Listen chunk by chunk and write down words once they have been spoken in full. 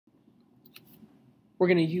We're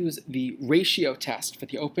going to use the ratio test for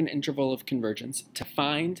the open interval of convergence to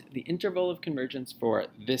find the interval of convergence for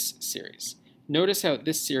this series. Notice how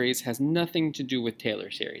this series has nothing to do with Taylor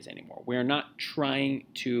series anymore. We're not trying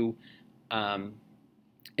to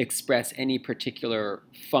express any particular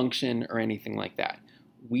function or anything like that.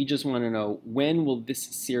 We just want to know, when will this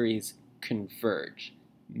series converge?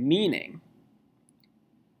 Meaning,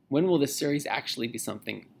 when will this series actually be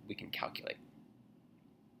something we can calculate?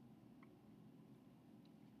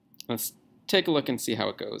 Let's take a look and see how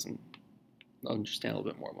it goes, and I'll understand a little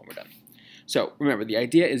bit more when we're done. So remember, the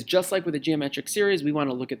idea is just like with a geometric series, we want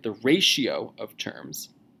to look at the ratio of terms.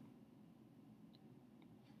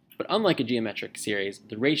 But unlike a geometric series,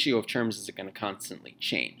 the ratio of terms is going to constantly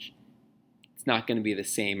change. It's not going to be the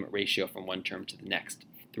same ratio from one term to the next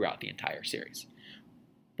throughout the entire series.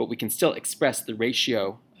 But we can still express the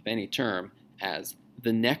ratio of any term as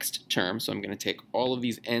the next term. So I'm going to take all of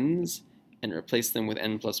these n's and replace them with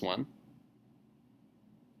n plus 1.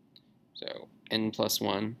 So n plus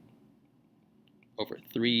 1 over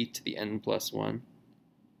 3 to the n plus 1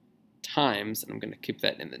 times, and I'm going to keep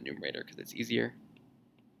that in the numerator because it's easier,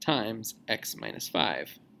 times x minus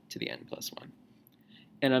 5 to the n plus 1.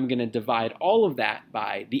 And I'm going to divide all of that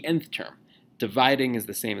by the nth term. Dividing is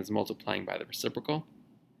the same as multiplying by the reciprocal.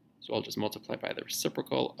 So I'll just multiply by the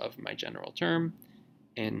reciprocal of my general term,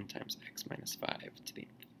 n times x minus 5 to the nth.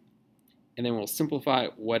 And then we'll simplify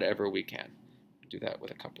whatever we can. Do that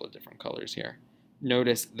with a couple of different colors here.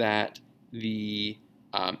 Notice that the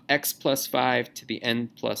x plus 5 to the n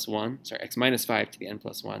plus 1, sorry, x minus 5 to the n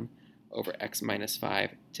plus 1 over x minus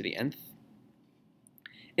 5 to the nth.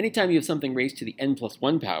 Anytime you have something raised to the n plus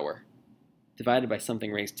 1 power divided by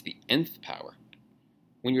something raised to the nth power,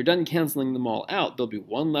 when you're done canceling them all out, there'll be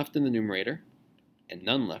 1 left in the numerator and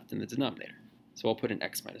none left in the denominator. So I'll put an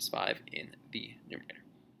x minus 5 in the numerator.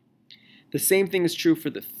 The same thing is true for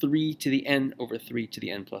the 3 to the n over 3 to the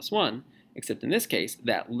n plus 1, except in this case,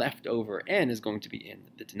 that leftover n is going to be in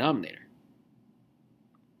the denominator.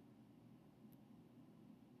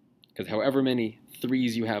 Because however many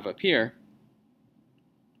 3's you have up here,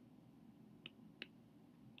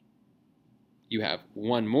 you have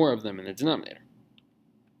 1 more of them in the denominator.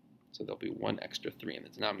 So there'll be 1 extra 3 in the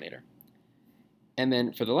denominator. And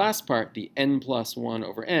then for the last part, the n plus 1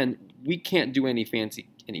 over n, we can't do any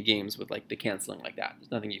games with like the canceling like that.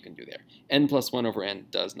 There's nothing you can do there. N plus 1 over n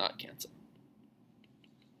does not cancel.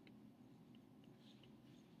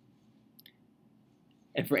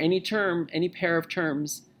 And for any term, any pair of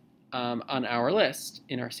terms on our list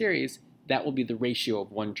in our series, that will be the ratio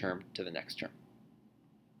of one term to the next term.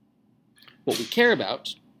 What we care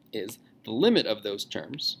about is the limit of those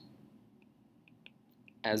terms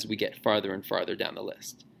as we get farther and farther down the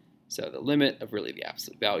list. So the limit of really the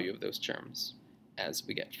absolute value of those terms as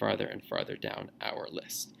we get farther and farther down our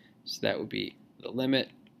list. So that would be the limit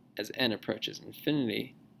as n approaches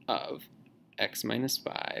infinity of x minus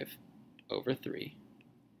 5 over 3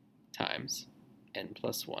 times n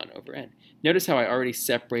plus 1 over n. Notice how I already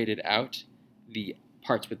separated out the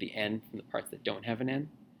parts with the n from the parts that don't have an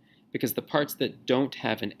n? Because the parts that don't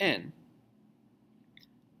have an n,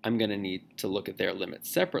 I'm going to need to look at their limits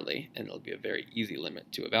separately, and it'll be a very easy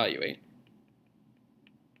limit to evaluate.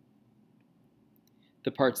 The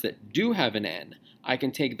parts that do have an n, I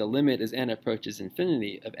can take the limit as n approaches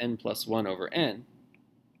infinity of n plus 1 over n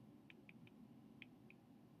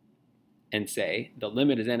and say the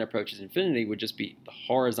limit as n approaches infinity would just be the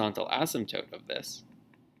horizontal asymptote of this.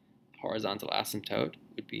 The horizontal asymptote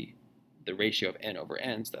would be the ratio of n over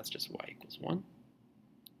n, so that's just y equals 1.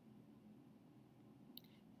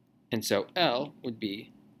 And so L would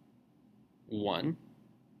be 1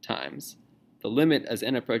 times the limit as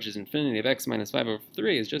n approaches infinity of x minus 5 over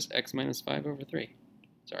 3 is just x minus 5 over 3.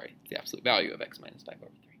 Sorry, the absolute value of x minus 5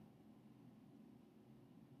 over 3.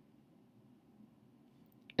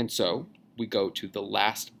 And so we go to the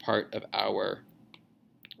last part of our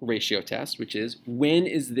ratio test, which is, when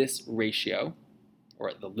is this ratio,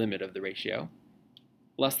 or the limit of the ratio,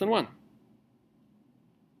 less than 1?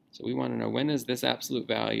 So we want to know, when is this absolute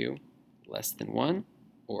value less than 1,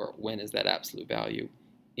 or when is that absolute value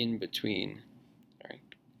in between,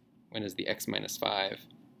 when is the x minus 5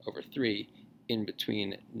 over 3 in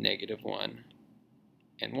between negative 1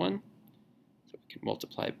 and 1? So we can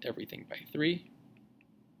multiply everything by 3,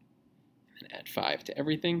 and add 5 to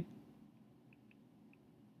everything.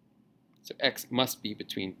 So x must be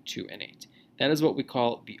between 2 and 8. That is what we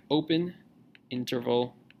call the open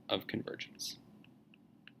interval of convergence.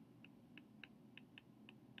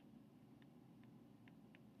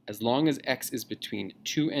 As long as x is between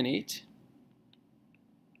 2 and 8,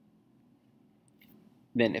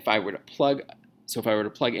 then if I were to plug So if I were to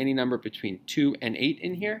plug any number between 2 and 8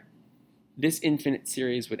 in here, this infinite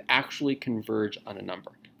series would actually converge on a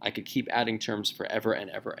number. I could keep adding terms forever and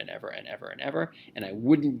ever and ever and ever and ever, and I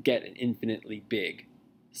wouldn't get an infinitely big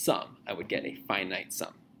sum. I would get a finite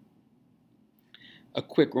sum. A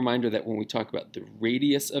quick reminder that when we talk about the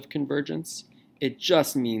radius of convergence, it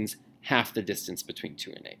just means half the distance between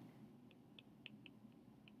 2 and 8.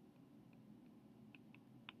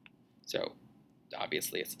 So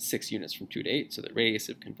obviously it's 6 units from 2 to 8, so the radius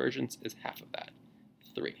of convergence is half of that,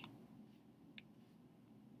 3.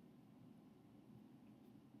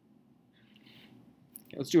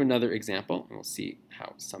 Okay, let's do another example, and we'll see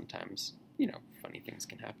how sometimes, funny things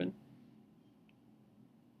can happen.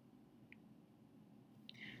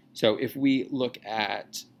 So if we look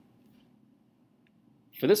at,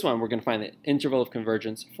 for this one, we're going to find the interval of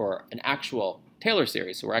convergence for an actual Taylor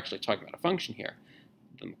series. So we're actually talking about a function here,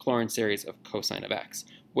 the Maclaurin series of cosine of x,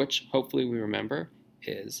 which hopefully we remember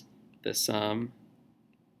is the sum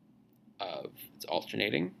of, it's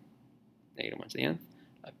alternating, -1 to the nth,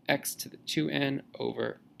 of x to the 2n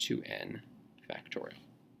over 2n factorial.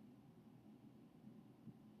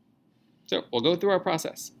 So we'll go through our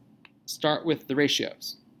process. Start with the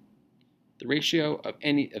ratios. The ratio of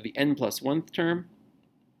any of the n plus 1th term,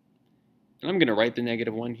 and I'm going to write the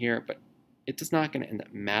 -1 here, but it's not going to end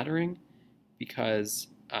up mattering because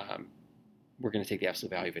we're going to take the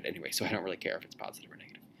absolute value of it anyway, so I don't really care if it's positive or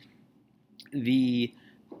negative. The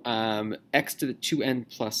x to the 2n,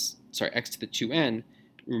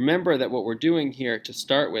 remember that what we're doing here to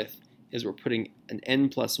start with is we're putting an n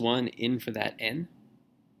plus 1 in for that n,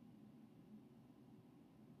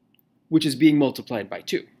 which is being multiplied by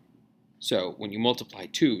 2. So when you multiply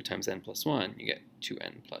 2 times n plus 1, you get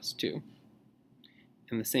 2n plus 2.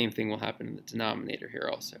 And the same thing will happen in the denominator here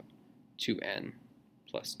also, 2n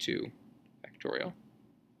plus 2 factorial,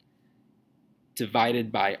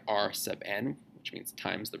 divided by r sub n, which means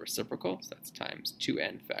times the reciprocal, so that's times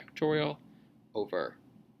 2n factorial over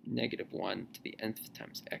 -1 to the nth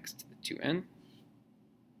times x to the 2n.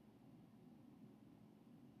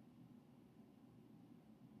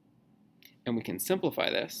 And we can simplify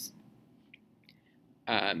this.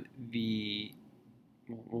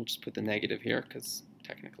 We'll just put the negative here because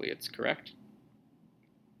technically it's correct.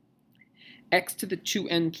 X to the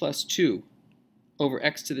 2n plus 2 over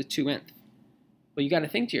x to the 2nth. Well, you got to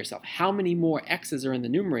think to yourself, how many more x's are in the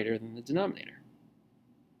numerator than the denominator?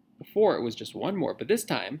 Before it was just one more, but this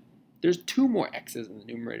time there's 2 more x's in the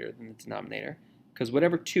numerator than the denominator because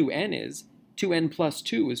whatever 2n is, 2n plus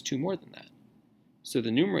 2 is 2 more than that. So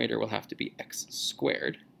the numerator will have to be x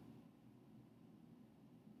squared.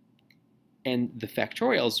 And the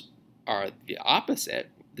factorials are the opposite.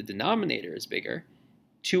 The denominator is bigger.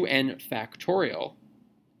 2n factorial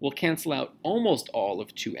will cancel out almost all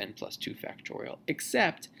of 2n plus 2 factorial,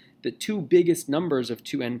 except the 2 biggest numbers of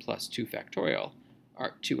 2n plus 2 factorial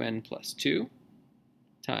are 2n plus 2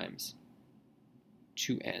 times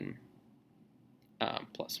 2n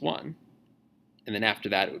plus 1. And then after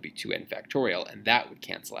that, it would be 2n factorial, and that would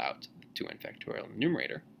cancel out the 2n factorial in the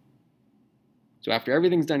numerator. So after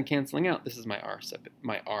everything's done canceling out, this is my r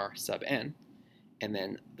sub n, and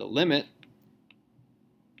then the limit,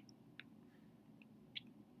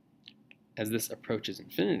 as this approaches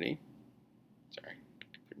infinity, sorry,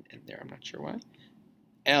 put an n there, I'm not sure why,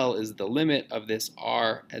 L is the limit of this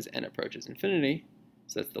r as n approaches infinity,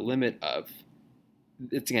 so that's the limit of,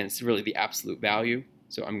 it's really the absolute value,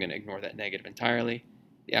 so I'm going to ignore that negative entirely,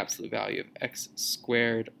 the absolute value of x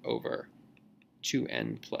squared over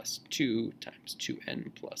 2n plus 2 times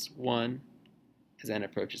 2n plus 1 as n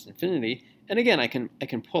approaches infinity. And again, I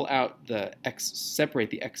can pull out the x, separate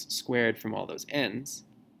the x squared from all those n's.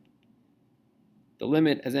 The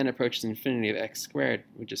limit as n approaches infinity of x squared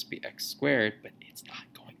would just be x squared, but it's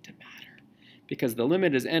not going to matter because the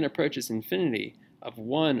limit as n approaches infinity of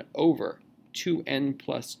 1 over 2n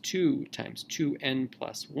plus 2 times 2n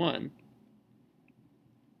plus 1.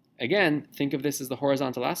 Again, think of this as the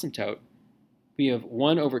horizontal asymptote. We have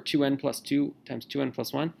 1 over 2n plus 2 times 2n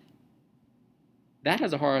plus 1. That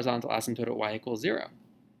has a horizontal asymptote at y equals 0.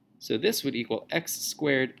 So this would equal x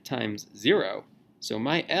squared times 0. So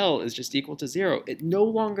my L is just equal to 0. It no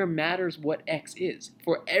longer matters what x is.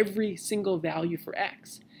 For every single value for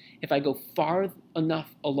x, if I go far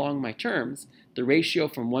enough along my terms, the ratio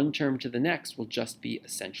from one term to the next will just be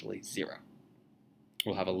essentially 0.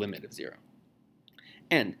 We'll have a limit of 0.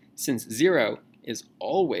 And since 0 is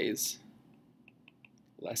always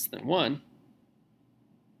less than 1,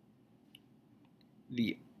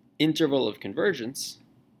 the interval of convergence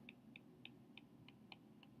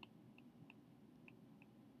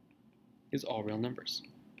is all real numbers.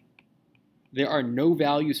 there are no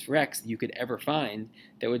values for x that you could ever find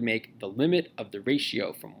that would make the limit of the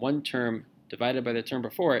ratio from one term divided by the term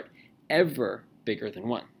before it ever bigger than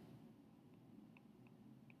 1.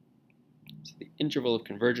 So the interval of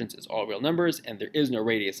convergence is all real numbers, and there is no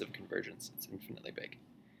radius of convergence. It's infinitely big.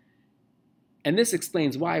 And this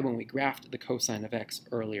explains why when we graphed the cosine of x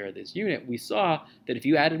earlier this unit, we saw that if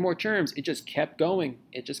you added more terms, it just kept going.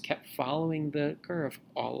 It just kept following the curve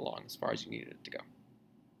all along as far as you needed it to go.